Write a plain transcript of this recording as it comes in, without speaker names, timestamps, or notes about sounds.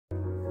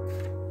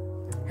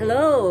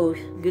Hello,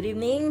 good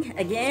evening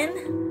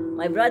again,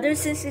 my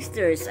brothers and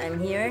sisters. I'm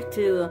here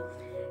to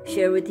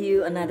share with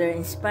you another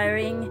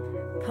inspiring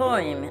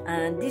poem.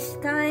 And this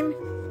time,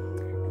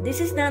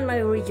 this is not my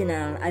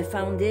original. I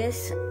found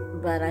this,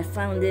 but I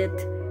found it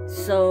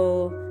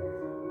so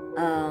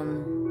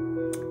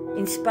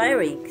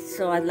inspiring,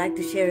 so I'd like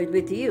to share it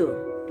with you.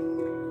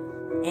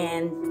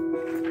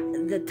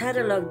 And the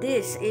title of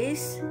this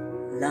is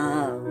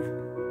Love,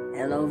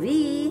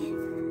 L-O-V.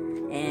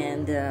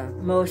 And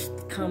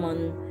most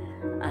common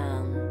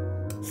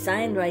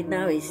sign right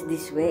now is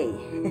this way,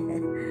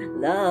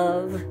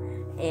 love,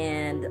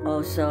 and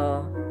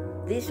also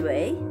this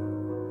way,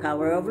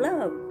 power of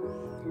love.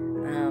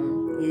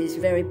 It is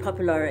very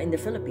popular in the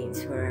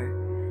Philippines, where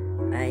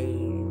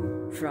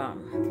I'm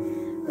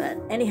from.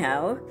 But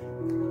anyhow,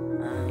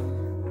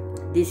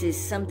 this is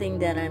something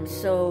that I'm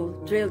so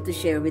thrilled to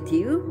share with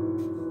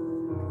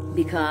you,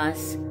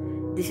 because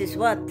this is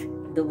what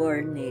the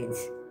world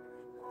needs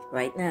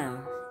right now,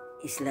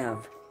 is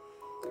love.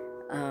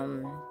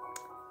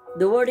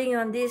 The wording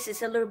on this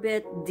is a little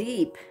bit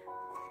deep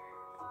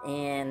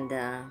and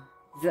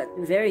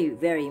very,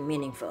 very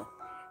meaningful.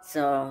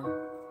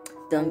 So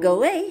don't go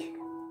away.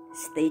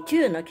 Stay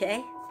tuned,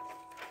 okay?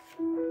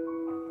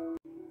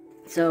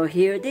 So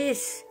here it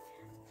is.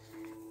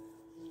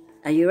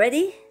 Are you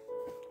ready?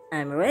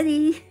 I'm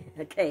ready.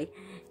 Okay,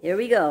 here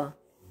we go.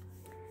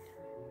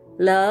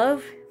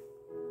 Love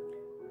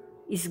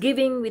is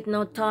giving with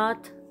no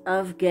thought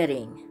of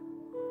getting.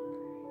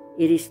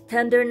 It is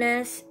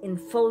tenderness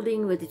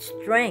enfolding with its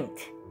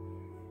strength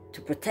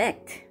to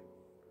protect.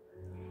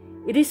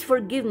 It is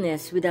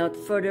forgiveness without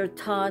further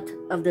thought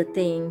of the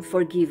thing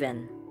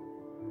forgiven.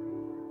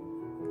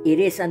 It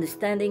is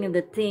understanding of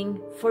the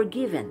thing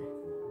forgiven.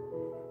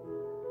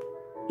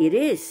 It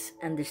is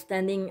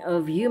understanding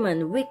of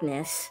human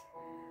weakness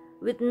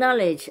with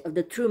knowledge of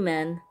the true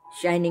man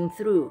shining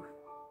through.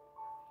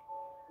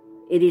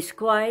 It is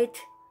quiet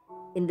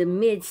in the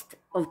midst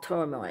of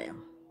turmoil.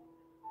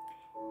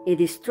 It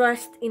is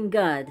trust in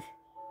God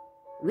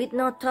with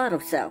no thought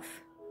of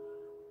self.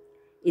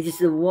 It is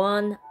the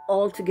one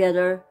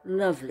altogether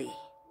lovely,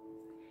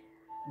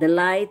 the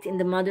light in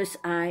the mother's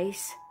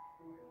eyes,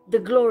 the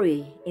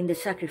glory in the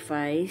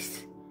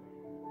sacrifice,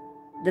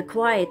 the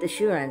quiet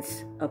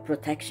assurance of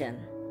protection.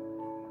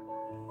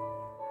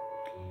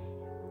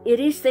 It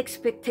is the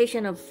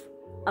expectation of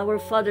our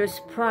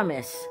Father's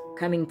promise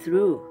coming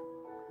through.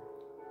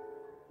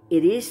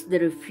 It is the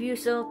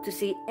refusal to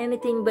see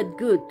anything but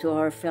good to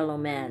our fellow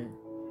man.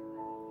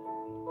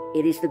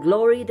 It is the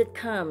glory that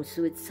comes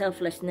with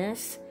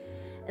selflessness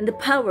and the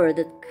power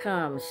that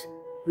comes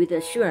with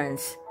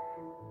assurance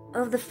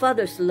of the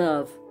Father's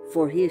love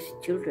for His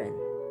children.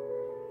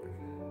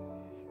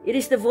 It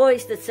is the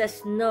voice that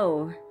says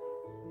no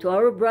to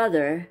our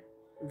brother,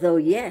 though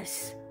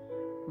yes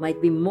might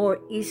be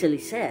more easily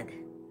said.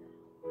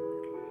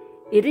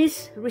 It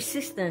is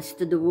resistance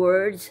to the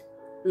words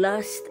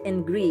lust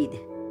and greed,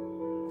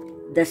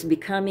 thus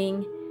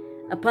becoming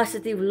a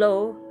positive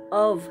law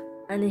of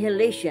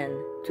annihilation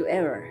to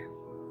error.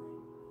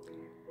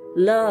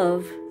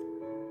 Love,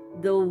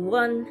 the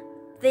one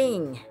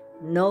thing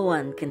no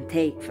one can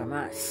take from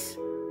us,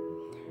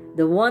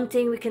 the one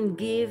thing we can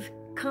give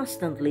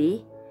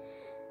constantly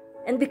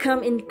and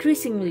become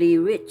increasingly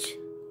rich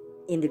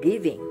in the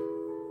giving.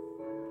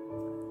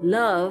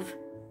 Love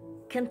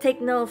can take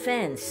no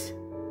offense,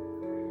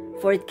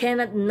 for it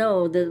cannot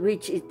know that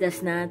which it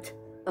does not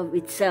of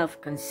itself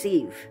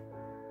conceive.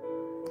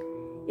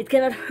 It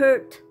cannot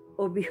hurt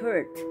or be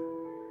hurt,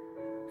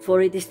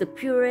 for it is the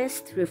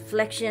purest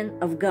reflection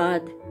of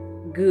God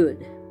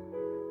good.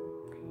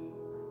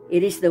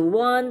 It is the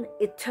one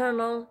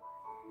eternal,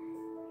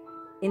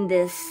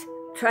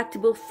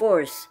 indestructible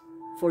force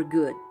for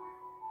good.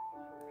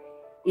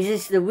 It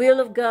is the will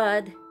of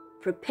God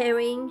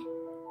preparing,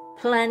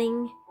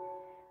 planning,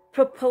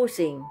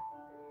 proposing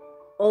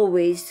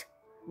always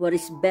what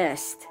is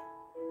best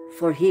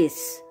for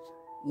His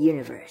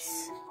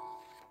universe.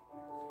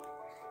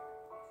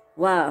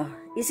 Wow,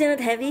 isn't it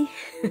heavy?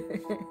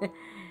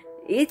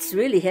 It's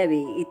really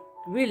heavy. It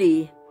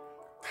really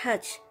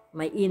touched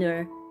my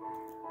inner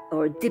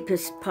or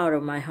deepest part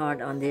of my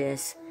heart on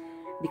this,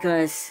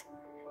 because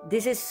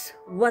this is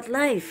what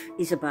life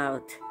is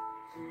about.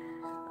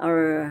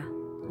 Our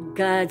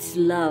God's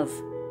love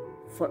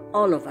for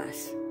all of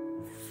us,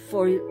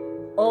 for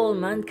all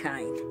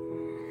mankind.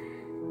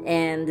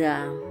 And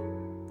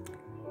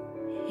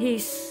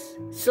He's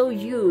so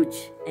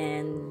huge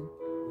and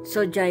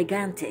so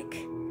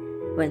gigantic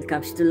when it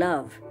comes to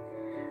love.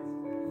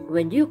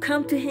 When you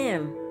come to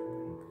Him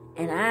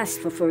and ask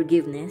for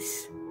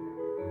forgiveness,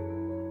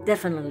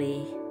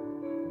 definitely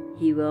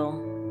He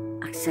will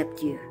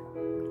accept you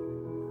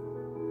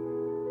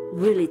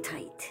really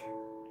tight,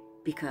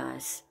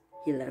 because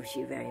He loves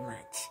you very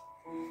much.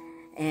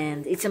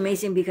 And it's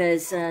amazing,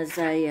 because as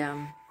I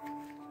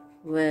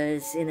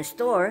was in a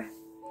store,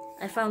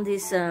 I found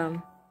this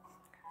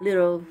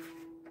little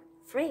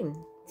frame.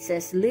 It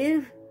says,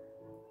 live,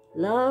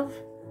 love,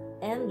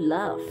 and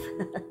love.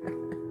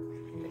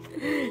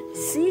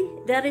 See,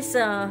 that is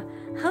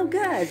how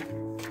God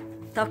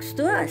talks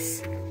to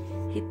us.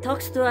 He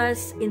talks to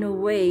us in a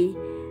way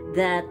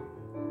that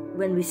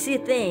when we see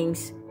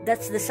things,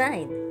 that's the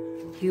sign.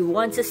 He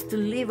wants us to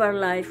live our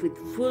life with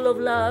full of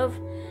love,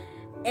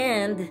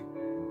 and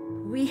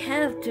we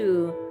have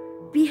to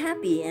be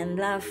happy and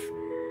laugh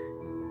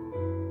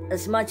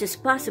as much as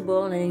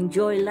possible and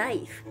enjoy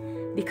life,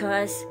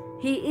 because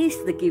He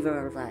is the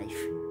giver of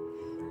life.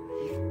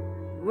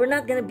 We're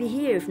not going to be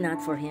here if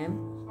not for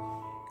Him,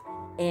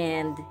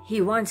 and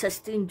He wants us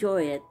to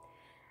enjoy it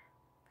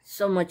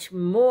so much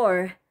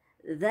more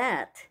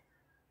that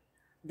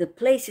the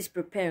place He's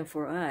preparing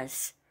for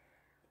us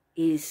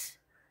is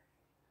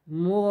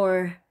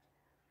more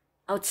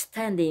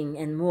outstanding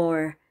and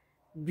more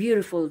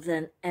beautiful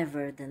than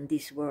ever than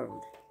this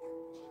world.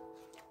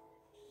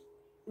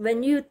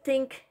 When you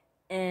think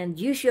and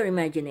use your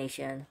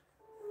imagination,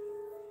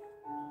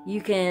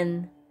 you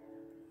can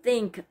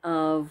think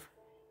of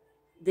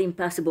the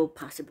impossible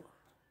possible.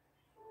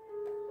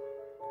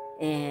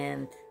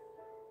 And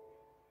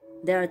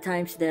there are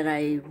times that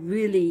I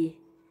really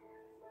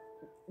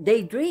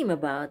daydream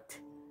about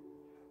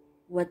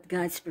what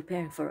God's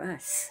preparing for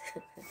us.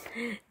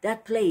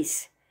 That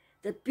place,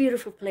 that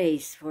beautiful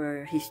place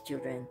for His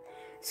children.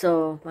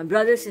 So, my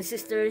brothers and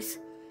sisters,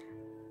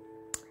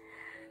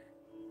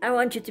 I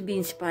want you to be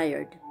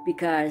inspired,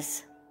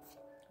 because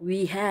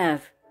we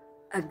have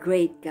a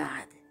great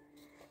God.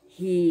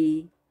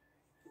 He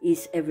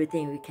is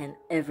everything we can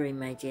ever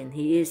imagine.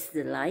 He is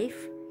the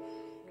life.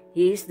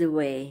 He is the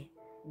way,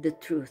 the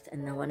truth,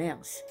 and no one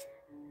else.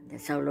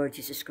 That's our Lord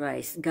Jesus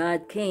Christ.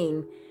 God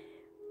came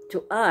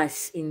to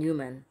us in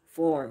human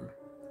form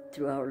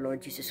through our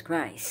Lord Jesus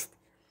Christ.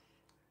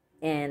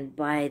 And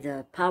by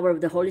the power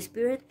of the Holy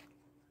Spirit,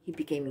 He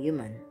became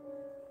human,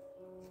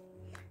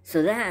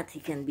 so that He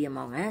can be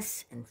among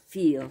us and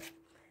feel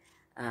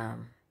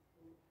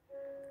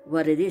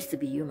what it is to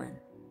be human.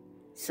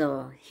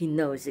 So He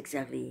knows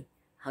exactly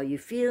how you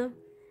feel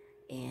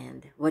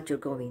and what you're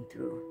going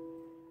through.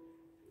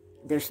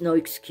 There's no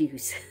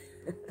excuse.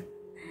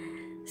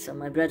 So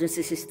my brothers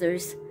and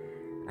sisters,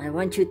 I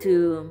want you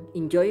to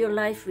enjoy your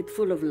life with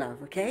full of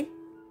love, okay?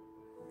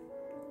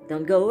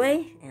 Don't go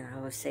away, and I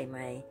will say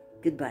my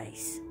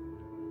goodbyes.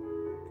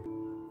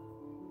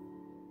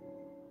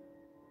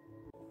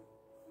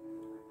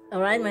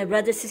 All right, my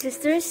brothers and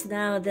sisters,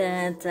 now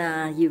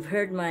that you've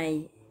heard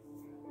my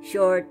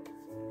short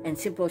and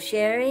simple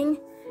sharing,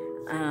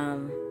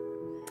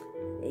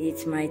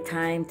 it's my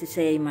time to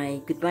say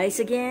my goodbyes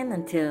again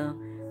until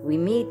we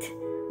meet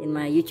in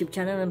my YouTube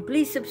channel. And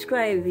please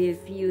subscribe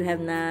if you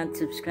have not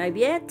subscribed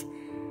yet.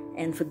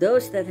 And for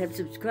those that have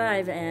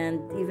subscribed and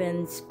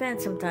even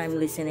spent some time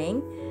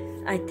listening,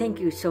 I thank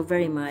you so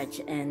very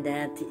much, and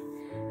that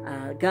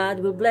God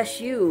will bless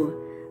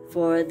you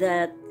for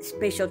that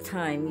special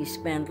time you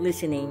spent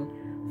listening,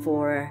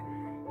 for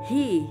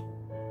He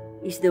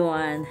is the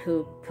one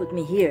who put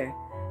me here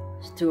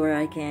to where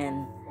I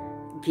can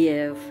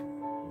give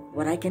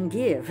what I can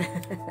give.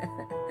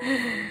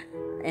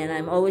 And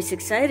I'm always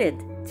excited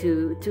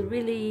to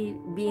really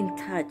be in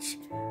touch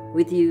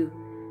with you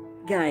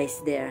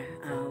guys there,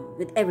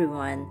 with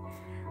everyone.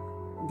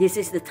 This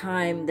is the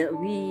time that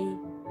we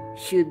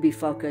should be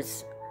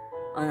focused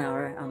on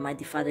our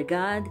Almighty Father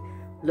God,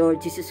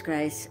 Lord Jesus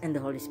Christ, and the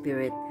Holy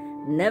Spirit.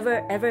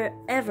 Never, ever,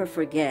 ever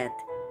forget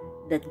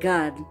that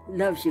God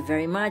loves you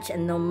very much,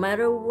 and no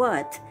matter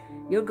what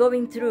you're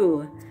going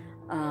through,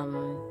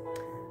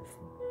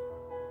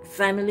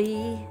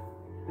 family,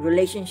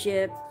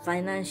 relationship,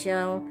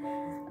 financial,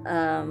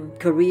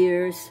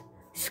 careers,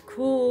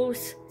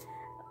 schools,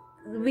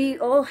 we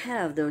all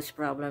have those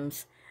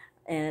problems.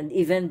 And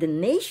even the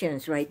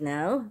nations right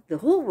now, the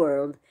whole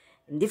world,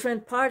 in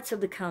different parts of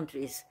the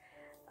countries,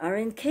 are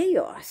in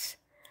chaos.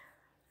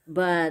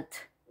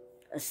 But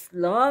as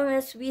long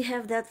as we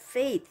have that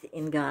faith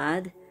in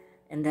God,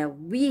 and that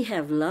we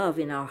have love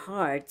in our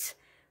hearts,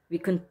 we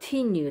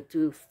continue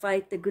to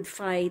fight the good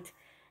fight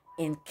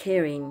and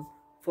caring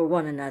for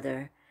one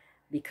another,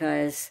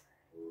 because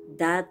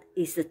that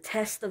is the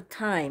test of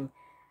time,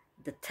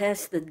 the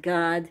test that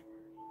God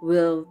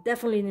will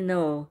definitely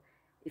know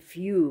if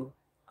you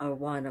are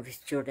one of His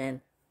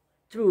children,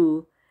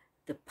 through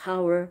the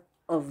power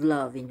of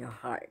love in your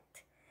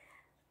heart,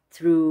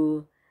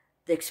 through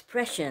the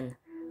expression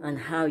on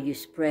how you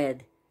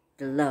spread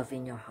the love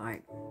in your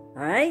heart. All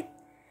right?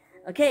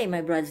 Okay,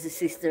 my brothers and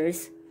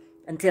sisters,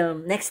 until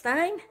next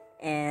time,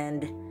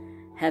 and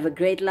have a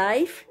great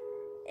life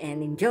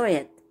and enjoy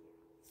it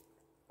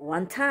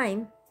one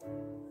time.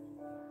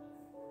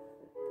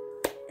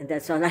 And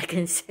that's all I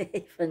can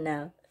say for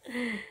now.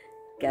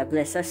 God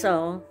bless us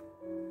all,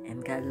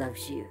 and God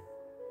loves you.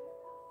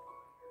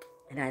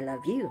 And I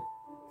love you.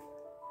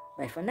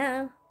 Bye for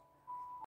now.